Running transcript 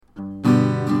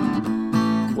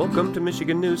Welcome to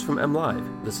Michigan News from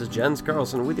MLive. This is Jens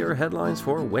Carlson with your headlines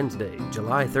for Wednesday,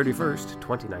 July 31st,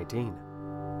 2019.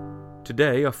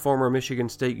 Today, a former Michigan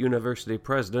State University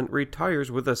president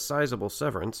retires with a sizable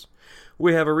severance.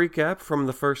 We have a recap from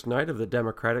the first night of the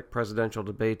Democratic presidential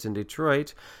debates in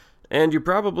Detroit, and you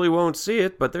probably won't see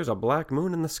it, but there's a black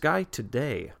moon in the sky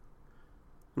today.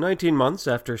 19 months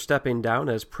after stepping down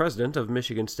as president of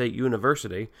Michigan State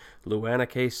University, Luana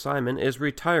K. Simon is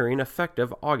retiring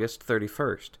effective August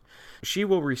 31st. She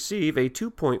will receive a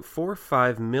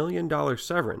 $2.45 million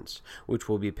severance, which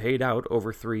will be paid out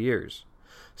over 3 years.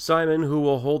 Simon, who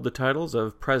will hold the titles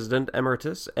of President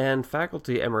Emeritus and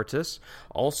Faculty Emeritus,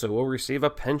 also will receive a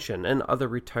pension and other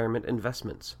retirement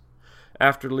investments.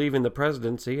 After leaving the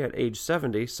presidency at age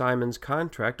 70, Simon's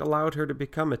contract allowed her to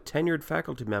become a tenured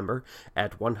faculty member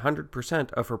at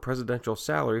 100% of her presidential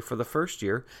salary for the first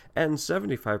year and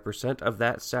 75% of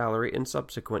that salary in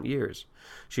subsequent years.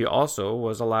 She also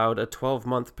was allowed a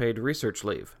 12-month paid research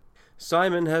leave.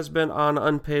 Simon has been on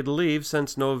unpaid leave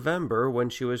since November when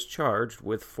she was charged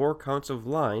with 4 counts of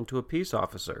lying to a peace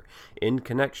officer in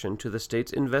connection to the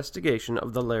state's investigation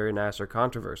of the Larry Nassar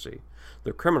controversy.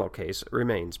 The criminal case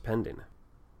remains pending.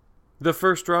 The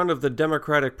first round of the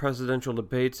Democratic presidential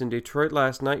debates in Detroit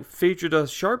last night featured a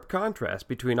sharp contrast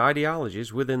between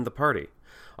ideologies within the party.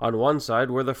 On one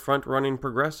side were the front-running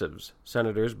progressives,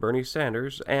 Senators Bernie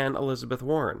Sanders and Elizabeth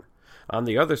Warren. On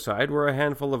the other side were a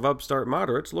handful of upstart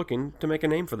moderates looking to make a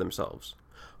name for themselves.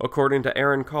 According to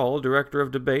Aaron Call, director of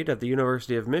debate at the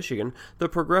University of Michigan, the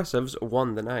progressives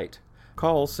won the night.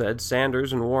 Call said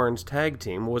Sanders and Warren's tag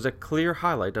team was a clear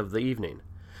highlight of the evening.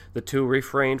 The two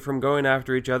refrained from going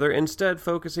after each other, instead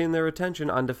focusing their attention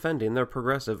on defending their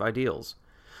progressive ideals.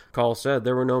 Call said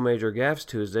there were no major gaffes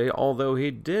Tuesday, although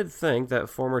he did think that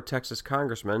former Texas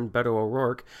Congressman Beto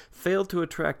O'Rourke failed to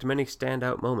attract many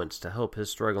standout moments to help his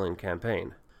struggling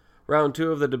campaign. Round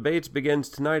 2 of the debates begins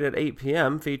tonight at 8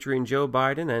 p.m., featuring Joe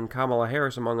Biden and Kamala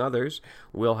Harris, among others.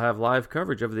 We'll have live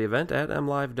coverage of the event at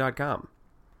mlive.com.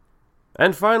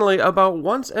 And finally, about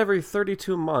once every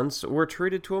 32 months, we're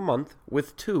treated to a month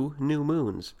with 2 new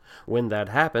moons. When that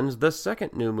happens, the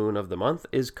second new moon of the month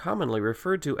is commonly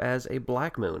referred to as a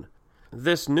black moon.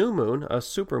 This new moon, a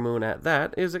supermoon at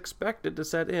that, is expected to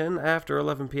set in after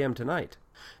 11 p.m. tonight.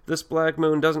 This black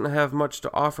moon doesn't have much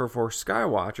to offer for sky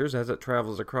watchers as it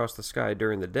travels across the sky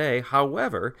during the day.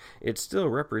 However, it still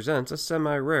represents a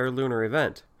semi-rare lunar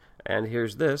event. And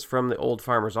here's this from the Old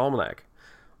Farmer's Almanac.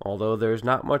 Although there's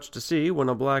not much to see when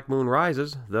a black moon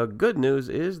rises, the good news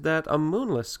is that a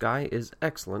moonless sky is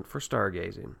excellent for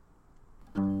stargazing.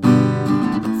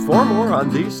 For more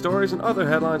on these stories and other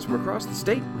headlines from across the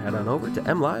state, head on over to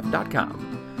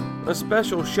mlive.com. A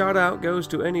special shout-out goes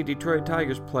to any Detroit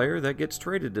Tigers player that gets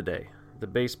traded today. The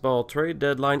baseball trade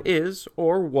deadline is,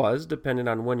 or was, depending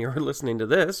on when you're listening to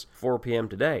this, 4 p.m.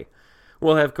 today.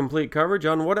 We'll have complete coverage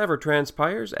on whatever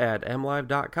transpires at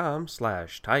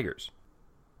mlive.com/tigers.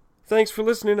 Thanks for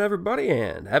listening, everybody,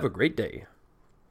 and have a great day.